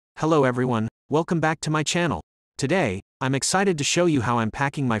Hello everyone, welcome back to my channel. Today, I'm excited to show you how I'm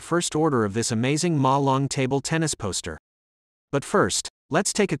packing my first order of this amazing Ma Long table tennis poster. But first,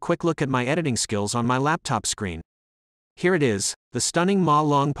 let's take a quick look at my editing skills on my laptop screen. Here it is, the stunning Ma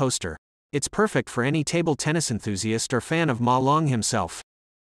Long poster. It's perfect for any table tennis enthusiast or fan of Ma Long himself.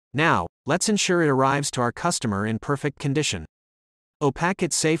 Now, let's ensure it arrives to our customer in perfect condition. To pack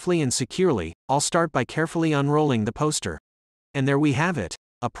it safely and securely, I'll start by carefully unrolling the poster. And there we have it,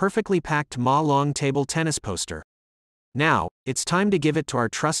 a perfectly packed Ma Long table tennis poster. Now, it's time to give it to our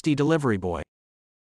trusty delivery boy.